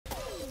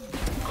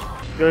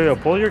Yo,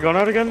 pull your gun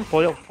out again.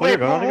 Pull your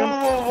gun out again.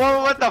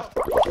 What the f?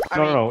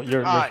 No,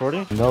 you're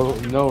 40?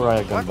 No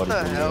riot gun, buddy.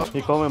 What the hell?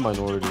 He called me a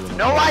minority.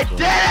 No, I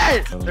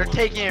didn't! They're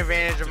taking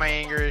advantage of my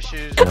anger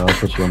issues. Yeah, I'll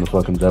put you on the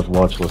fucking death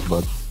watch list,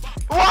 bud.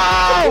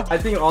 Whoa! I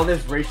think all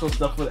this racial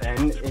stuff would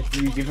end if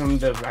you give him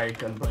the riot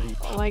gun, buddy.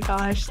 Oh my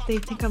gosh, they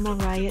think I'm a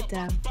riot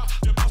dev.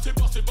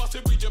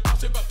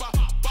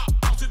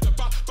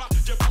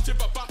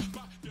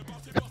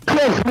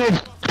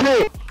 Christmas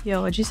tree!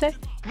 Yo, what'd you say?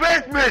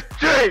 Christmas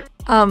tree!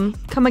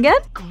 Come again?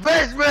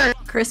 Christmas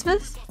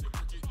Christmas?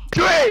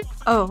 tree!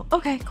 Oh,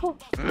 okay, cool.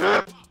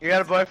 You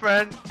got a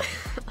boyfriend?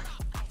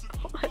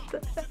 What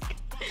the heck?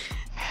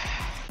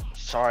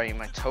 Sorry,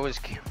 my toe is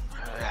cute.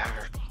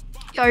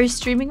 Yo, are you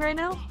streaming right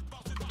now?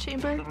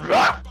 Chamber?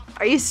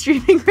 Are you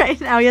streaming right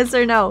now, yes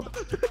or no?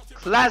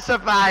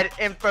 Classified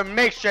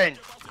information!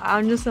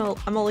 I'm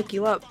gonna look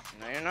you up.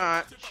 No, you're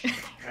not.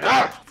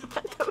 What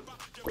the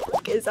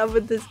fuck is up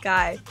with this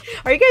guy?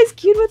 Are you guys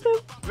cute with him?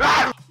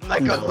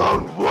 Like a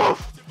lone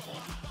wolf!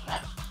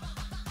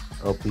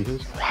 LP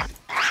his?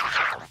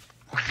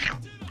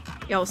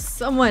 Yo,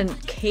 someone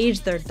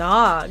caged their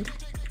dog.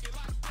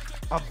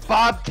 A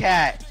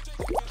bobcat!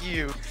 F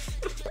you.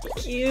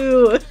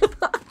 Cute.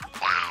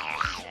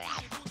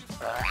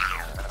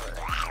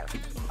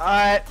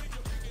 Alright.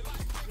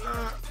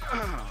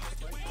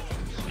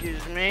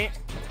 Excuse me.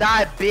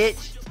 Die,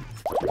 bitch!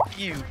 F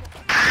you.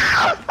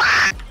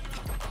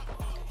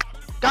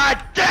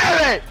 God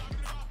damn it!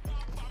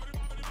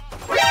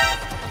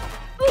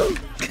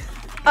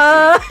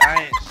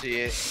 I didn't see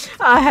it.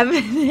 I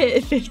haven't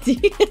hit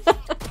 50.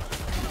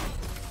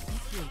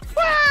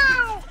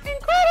 Wow!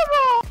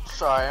 Incredible!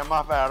 Sorry, I'm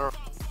off Adderall.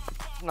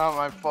 It's not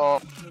my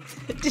fault.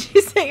 Did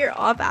you say you're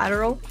off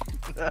Adderall?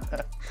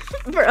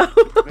 Bro.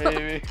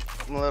 Maybe.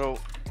 I'm a little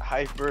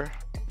hyper.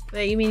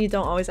 Wait, you mean you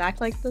don't always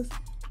act like this?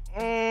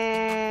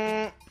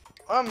 I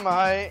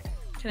might.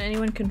 Can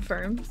anyone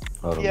confirm?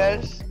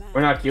 Yes.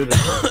 We're not cute.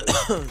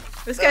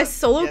 This guy's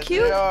solo Yes,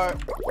 cute? they are.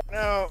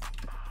 No.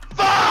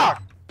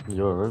 Fuck!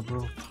 You alright,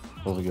 bro?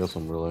 I think you got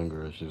some real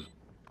anger issues.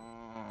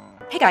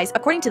 Hey guys,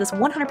 according to this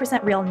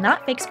 100% real,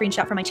 not fake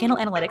screenshot from my channel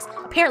analytics,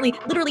 apparently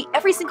literally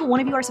every single one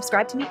of you are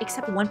subscribed to me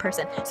except one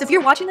person. So if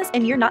you're watching this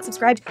and you're not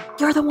subscribed,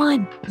 you're the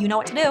one. You know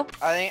what to do.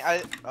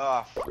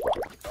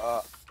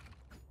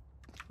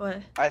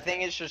 What? I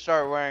think it should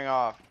start wearing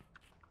off.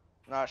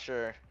 Not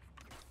sure.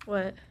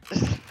 What?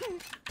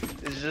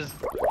 It's just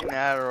fucking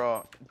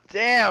Adderall.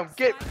 Damn,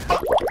 get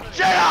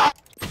shut up!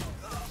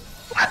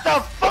 What the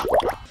fuck?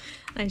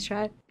 Nice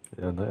try.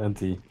 Yeah, the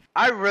NT.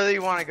 I really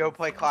want to go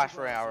play Clash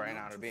Royale right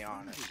now, to be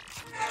honest.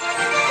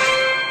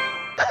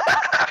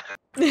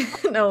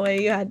 No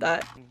way you had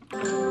that.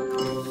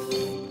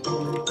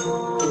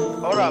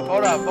 Hold up,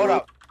 hold up, hold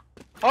up.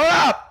 Hold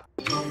up!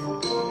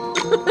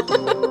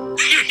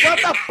 Shut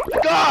the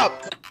fuck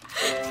up!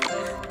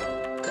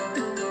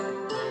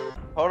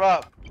 Hold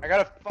up. I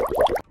gotta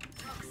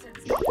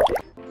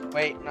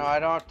Wait, no, I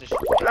don't have to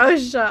Oh,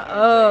 shut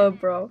up,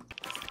 bro.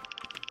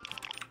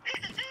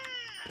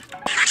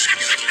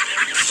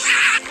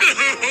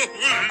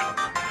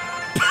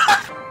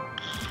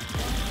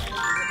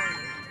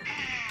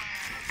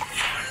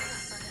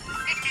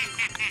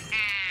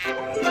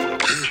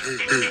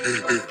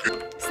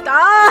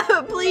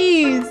 Stop,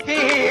 please.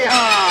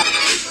 Yeah.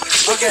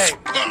 Okay.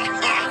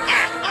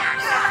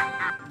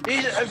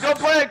 Go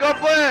play it, go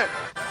play it.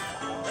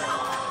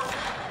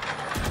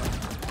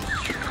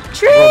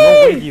 Tree! Bro,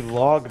 no way he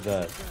logged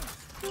that.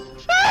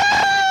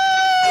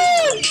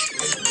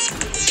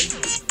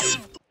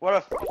 What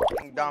a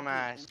fucking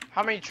dumbass.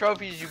 How many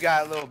trophies you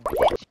got, little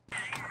bitch?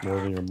 More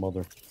than your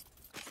mother.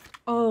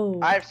 Oh.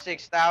 I have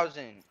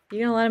 6,000. You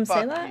gonna let him say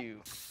Fuck that?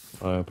 you.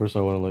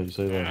 Personally, I wouldn't let you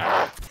say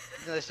that.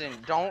 Listen,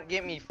 don't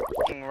get me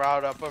fucking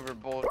riled up over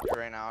bullshit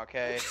right now,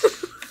 okay?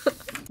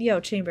 Yo,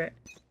 Chamber,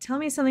 tell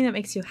me something that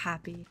makes you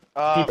happy.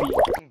 Fucking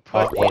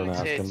Hot water putting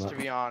mask, tits, I'm to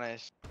be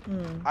honest.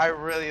 Hmm. I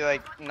really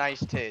like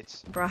nice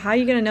tits. Bro, how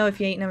you gonna know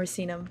if you ain't never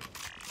seen them?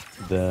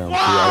 Damn. Whoa, See,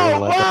 I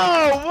wouldn't let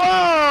whoa,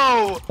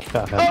 whoa!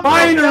 that.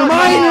 Minor!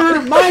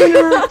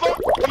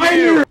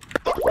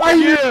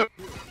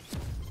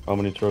 How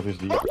many trophies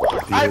do you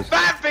I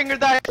fat fingered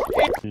that.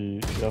 I'm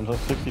at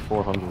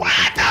 6,400. What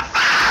the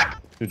fuck?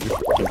 Dude, you're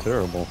fucking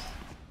terrible.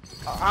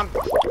 I'm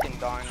fucking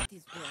done.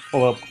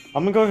 Hold up.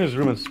 I'm gonna go in his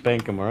room and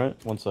spank him, alright?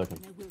 1 second.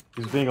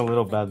 He's being a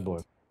little bad boy.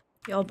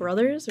 Y'all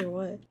brothers or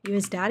what? You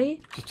his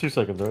daddy? Just 2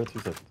 seconds, alright? 2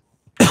 seconds.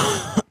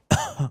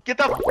 Get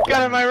the fuck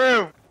out of my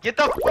room! Get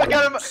the fuck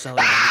out of my.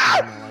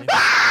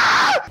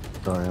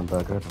 Sorry, I'm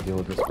back. I have to deal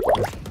with this.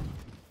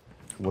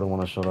 Wouldn't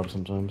want to shut up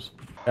sometimes.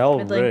 L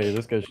I'd Ray,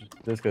 like-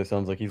 this guy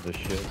sounds like he's the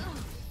shit.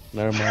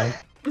 Never mind.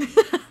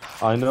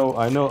 I know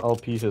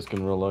LP Hisk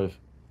in real life.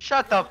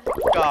 Shut the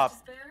fuck up.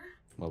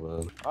 My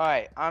bad.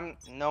 Alright, I'm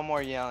no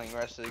more yelling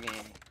rest of the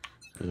game.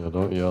 Yeah,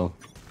 don't yell.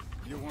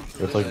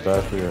 It's like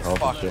bad for your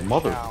health and shit. Fucking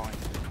Mother. challenge.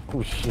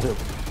 Oh shit.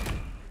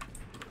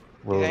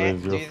 Bro,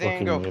 Riz, Do you're you a think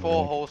fucking go maniac.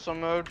 full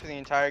wholesome mode for the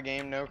entire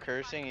game, no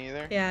cursing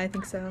either? Yeah, I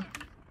think so.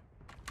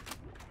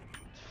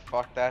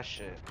 Fuck that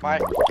shit. My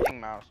fucking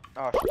mouse.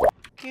 Oh shit.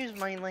 Excuse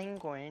my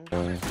language.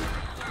 And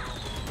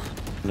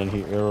then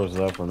he arrows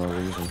that for no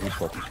reason. He's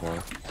fucking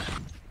smart.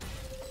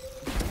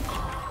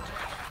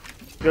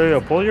 Yeah,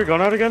 pull your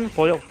gun out again.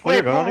 Pull your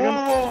gun out again.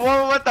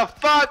 Whoa, what the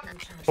fuck?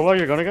 Pull out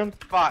your gun again.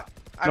 Fuck.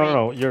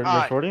 No, you're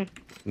shorty.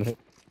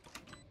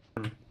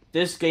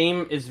 This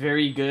game is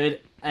very good,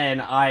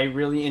 and I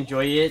really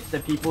enjoy it. The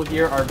people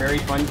here are very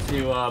fun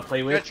to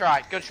play with.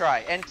 Good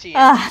try. NT.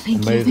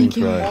 Thank Amazing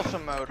you. try.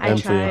 Wholesome mode. I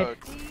tried.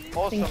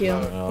 Wholesome Thank you.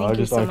 mode. I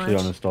just so actually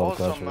much. uninstalled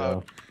Clash Wholesome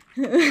Royale.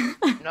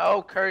 mode.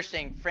 No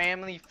cursing.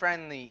 Family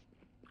friendly.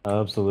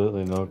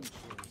 Absolutely no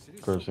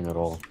cursing at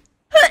all.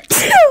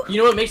 You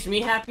know what makes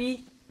me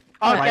happy?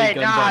 Okay, good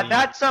nah, buddy.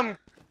 that's some.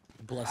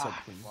 Bless up.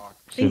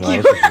 See, Thank no,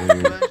 you. that's just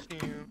weird.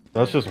 Bless you.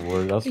 That's just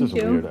weird. That's Thank just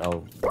you. weird.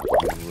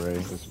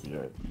 Ray.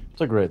 It's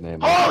a great name.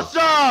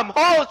 Wholesome!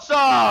 It's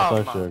Wholesome!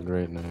 actually a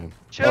great name.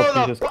 Chill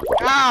the just... fuck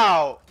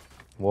out!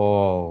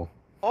 Whoa.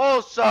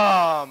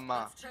 Wholesome!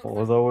 What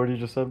was that word you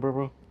just said,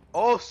 bro?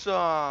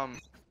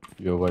 Wholesome!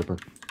 Yo, Viper.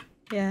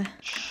 Yeah.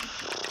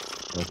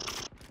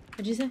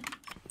 What'd you say?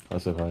 I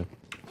said hi.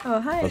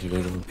 Oh, hi. How's your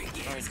day going?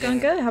 It's going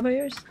good. How about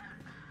yours?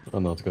 Oh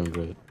no, it's going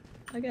great.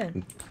 Oh,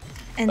 good.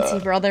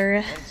 NT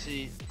brother.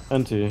 NC.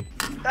 NT.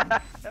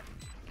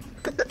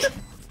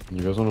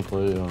 You guys want to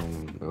play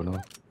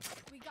Uno?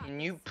 Can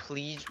you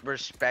please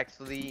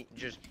respectfully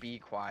just be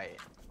quiet?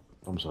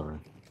 I'm sorry.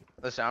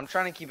 Listen, I'm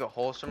trying to keep it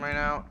wholesome right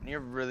now, and you're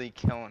really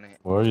killing it.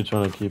 Why are you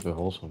trying to keep it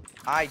wholesome?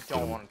 I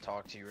don't want to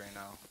talk to you right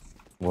now.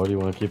 Why do you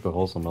want to keep it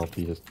wholesome?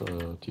 LP is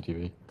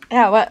TTV.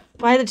 Yeah, what?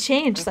 Why the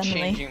change I'm suddenly?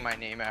 changing my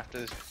name after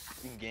this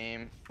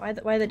game. Why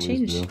the Please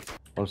change? do.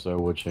 Honestly, I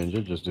would change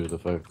it just due to the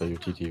fact that your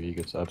TTV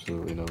gets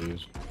absolutely no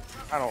views.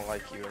 I don't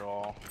like you at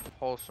all.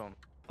 Wholesome.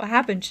 What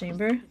happened,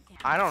 Chamber?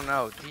 I don't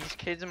know. These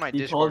kids in my You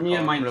Discord called me a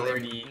call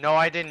minority. Really... No,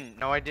 I didn't.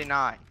 No, I did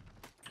not.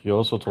 You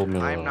also told me.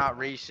 I'm not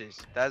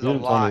racist. That's You a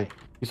didn't tell lie. me.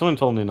 You someone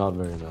told me not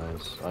very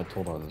nice. I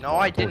told on this. No,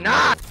 I did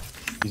not.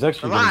 He's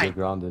actually You're gonna lying. get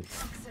grounded.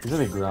 He's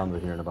gonna be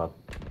grounded here in about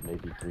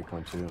maybe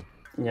 3.2.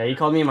 Yeah, you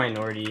called me a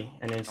minority,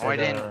 and then No, said, I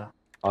didn't.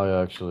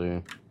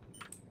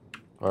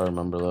 I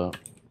remember that.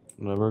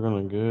 Never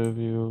gonna give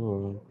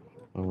you.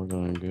 Never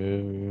gonna give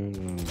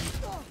you.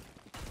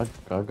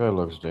 That guy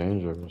looks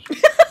dangerous.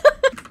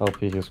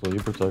 LP, will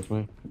you protect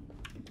me?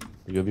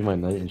 You'll be my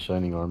knight in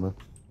shining armor.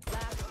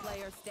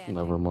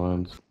 Never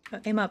mind.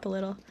 Aim up a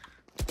little.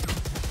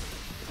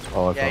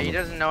 Oh, I Yeah, found he him.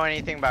 doesn't know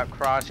anything about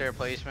crosshair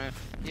placement.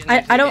 He's I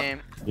new to the don't-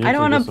 game. You I need don't to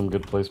wanna- get some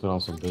good placement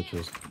on some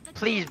bitches.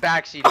 Please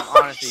backseat him.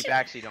 Honestly,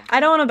 backseat him. I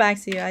don't want to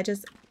backseat you. I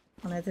just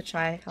wanted to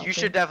try. You helping.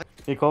 should definitely.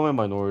 He called me a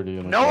minority.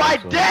 And No, I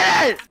so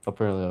didn't!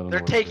 Apparently, I don't know. They're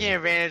what to taking do.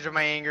 advantage of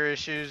my anger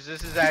issues.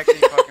 This is actually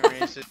fucking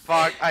racist.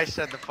 Fuck, I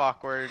said the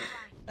fuck word.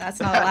 That's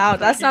not allowed.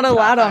 That's not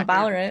allowed on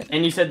Valorant.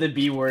 and you said the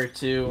B word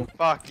too.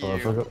 Fuck Oh, I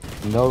you.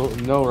 forgot.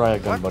 No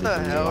riot gun What buddy the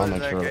for me. hell I'll is make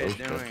that sure guy it was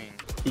doing?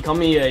 He called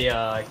me a, you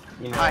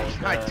know, I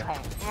the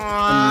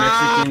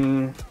don't.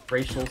 Mexican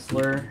racial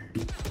slur.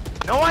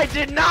 No, I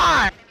did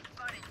not!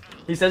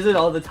 He says it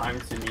all the time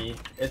to me.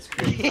 It's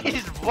crazy.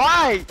 He's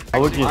white!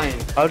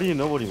 How do you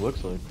know what he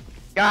looks like?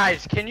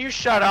 Guys, can you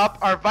shut up?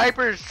 Our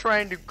Viper is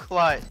trying to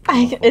clutch.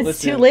 It's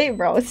Listen. too late,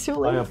 bro. It's too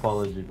My late.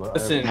 apology, but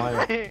Listen.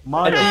 my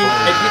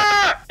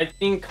I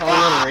think calling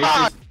him a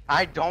racist.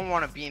 I don't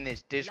want to be in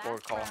this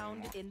Discord call.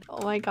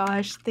 Oh my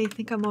gosh, they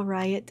think I'm a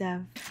riot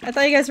dev. I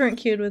thought you guys weren't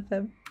cute with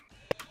them.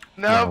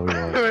 Nope, No, we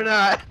won't. we're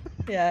not.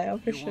 Yeah,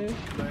 for sure.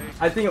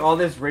 I think all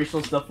this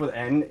racial stuff would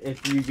end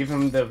if you give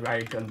him the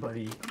riot gun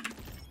buddy.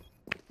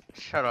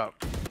 Shut up.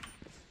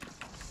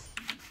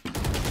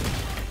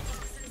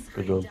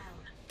 Good job.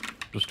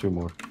 Just 2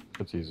 more.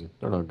 It's easy.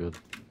 They're not good.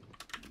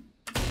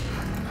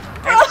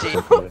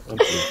 NC. Okay,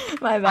 empty.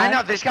 My I bad.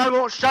 know, this guy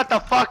won't shut the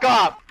fuck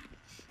up!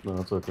 No,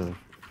 it's okay.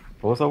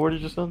 What was that word you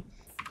just said?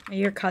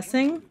 You're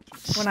cussing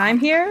when I'm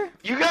here?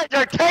 You guys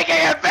are taking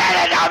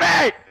advantage of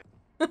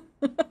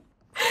me!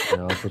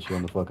 Yeah, I'll put you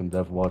on the fucking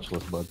dev watch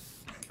list, bud.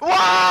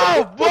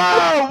 Whoa!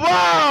 Whoa!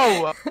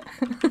 Whoa!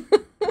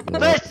 Yeah,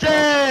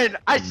 Listen!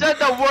 I said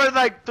the word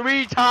like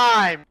 3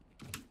 times!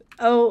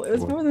 Oh, it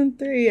was more than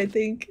 3, I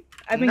think.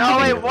 I've been No,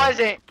 keeping- it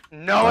wasn't!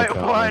 No, it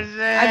Okay.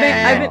 wasn't! I've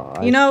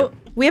been, you I know,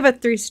 we have a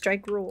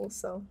 3-strike rule,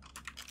 so.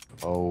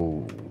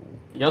 Oh.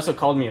 He also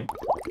called me a.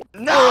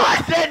 No,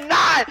 I did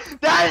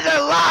not! That is a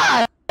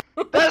lie!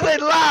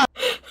 That's a lie!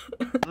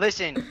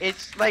 Listen,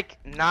 it's like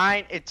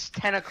 9, it's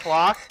 10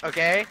 o'clock,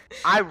 okay?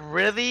 I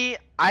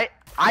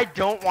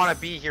don't want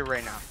to be here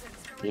right now.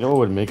 You know what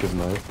would make his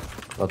night?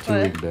 A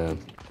 2-week ban.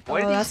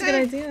 What Oh, did he that's a say?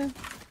 good idea.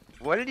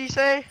 What did he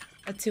say?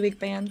 A 2-week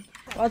ban.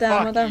 Well done,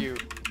 well Fuck done. you.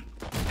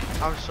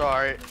 I'm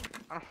sorry.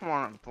 I don't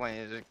want to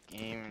play this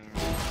game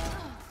anymore.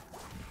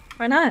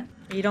 Why not?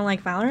 You don't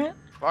like Valorant?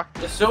 Fuck.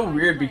 It's so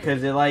weird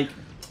because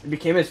it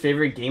became his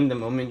favorite game the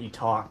moment you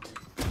talked.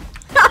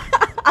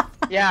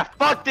 Yeah,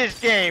 fuck this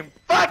game!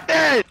 Fuck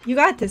this! You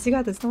got this,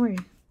 don't worry.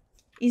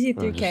 Easy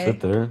Just 3K. sit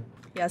there.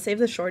 Yeah, save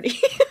the shorty.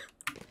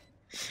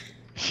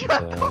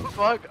 Shut the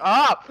fuck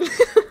up!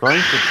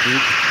 Trying to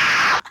cheat.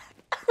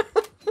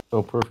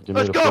 Oh, perfect. You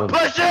Let's made a go friend.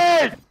 push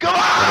it! Come on!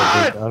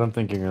 I don't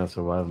think you're gonna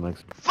survive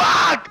next.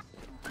 Fuck!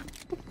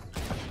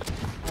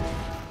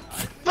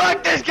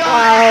 this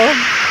guy!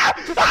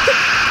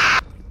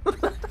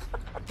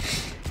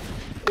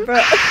 Bro.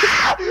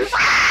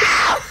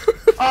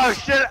 Oh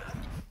shit!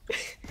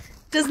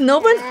 Does no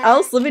one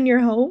else live in your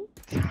home?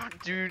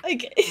 Dude,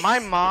 Like, my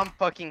mom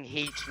fucking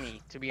hates me,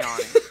 to be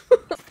honest.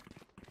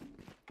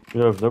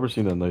 Yeah, I've never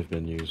seen that knife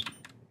being used.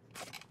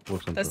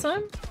 Looks this interesting.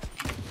 one?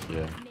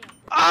 Yeah.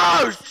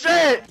 Oh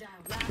shit!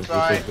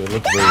 Sorry. It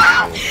looks very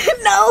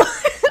cool. No!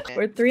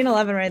 We're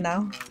 3-11 right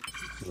now.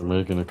 You're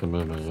making a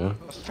commitment, yeah?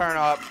 Let's turn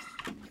up.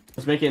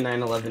 Let's make it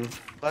 9/11.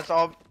 Let's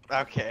all.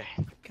 Okay.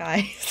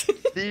 Guys.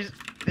 These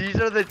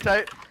are the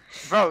type.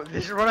 Bro,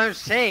 this is what I'm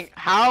saying.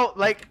 How,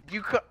 like,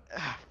 you could.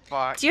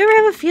 Fuck. Do you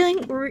ever have a feeling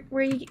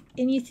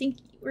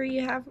where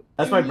you have?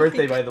 That's my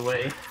birthday, by the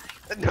way.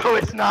 No,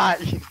 it's not.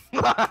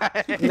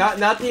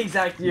 Not the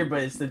exact year,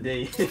 but it's the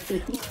day.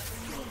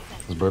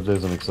 His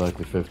birthday's in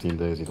exactly 15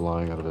 days. He's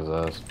lying out of his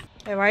ass.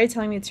 Hey, why are you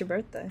telling me it's your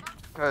birthday?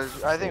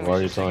 Because I think Why are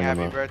we you should sing telling him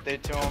happy that? birthday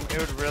to him. It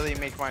would really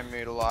make my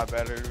mood a lot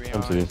better, to be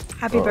MC. honest.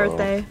 Happy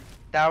birthday.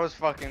 That was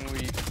fucking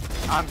weak.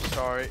 I'm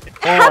sorry.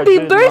 Happy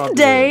did not do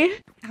birthday!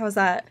 How was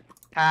that?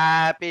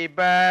 Happy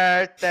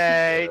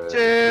birthday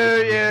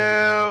to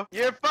you.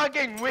 You're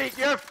fucking weak.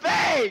 You're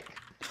fake.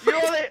 You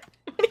only.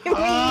 What do you mean?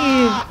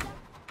 Ah!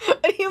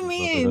 What do you That's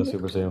mean?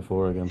 Super Saiyan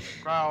 4 again.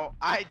 Bro,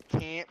 I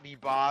can't be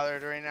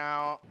bothered right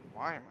now.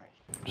 Why am I?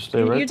 Just stay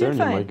You right did there and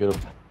you fine. might get a...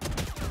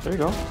 There you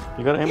go.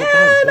 You gotta aim Yeah, at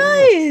the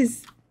head.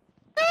 nice!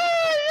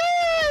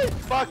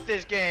 Fuck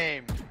this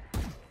game.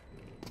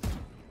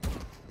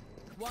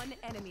 One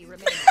enemy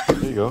remaining.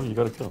 There you go. You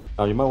gotta kill.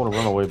 Oh, you might want to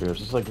run away,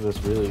 Beers. It's like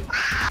this really...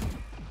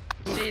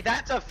 See,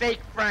 that's a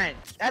fake friend.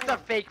 That's a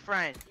fake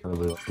friend.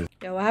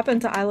 Yo, what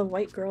happened to I Love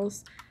White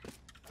Girls?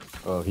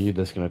 Oh, he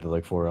disconnected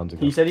like 4 rounds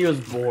ago. He said he was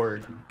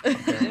bored.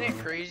 Isn't it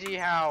crazy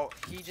how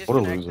he just What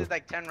a connected loser.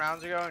 like 10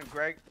 rounds ago and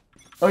Greg?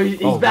 Oh,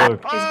 he's Oh, back.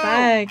 look. He's Oh!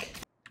 back.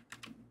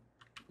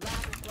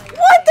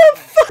 What the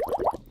fuck?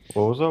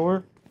 What was that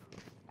word?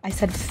 I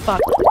said fuck.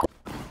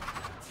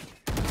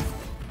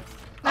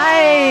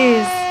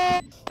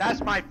 Nice!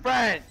 That's my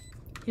friend.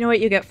 You know what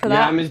you get for Yeah,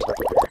 that? I'm his.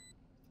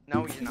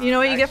 No, you're not. You know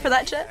what you get for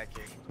that shit?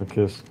 Actually, A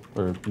kiss.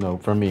 Or, no,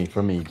 from me,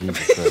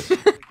 Jesus Christ.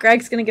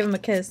 Greg's gonna give him a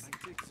kiss.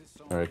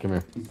 Alright, come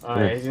here.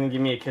 Alright, he's gonna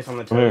give me a kiss on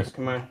the Come here. toes.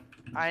 Come on.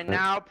 I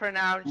now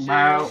pronounce you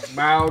Bow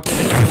to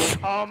the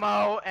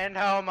homo and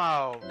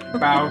homo.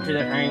 bow to the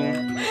king.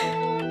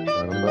 Alright,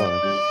 I'm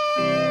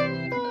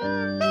dying.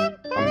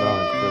 I'm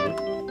dying, cricket.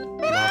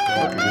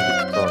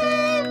 Talk.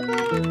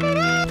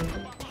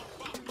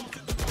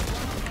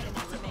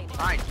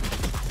 Fine.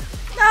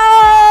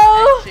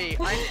 No!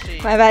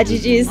 I'm My bad,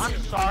 GG's.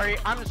 sorry.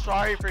 I'm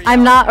sorry for you.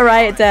 I'm not a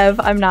riot dev.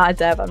 I'm not a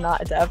dev. I'm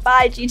not a dev.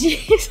 Bye,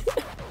 GG's.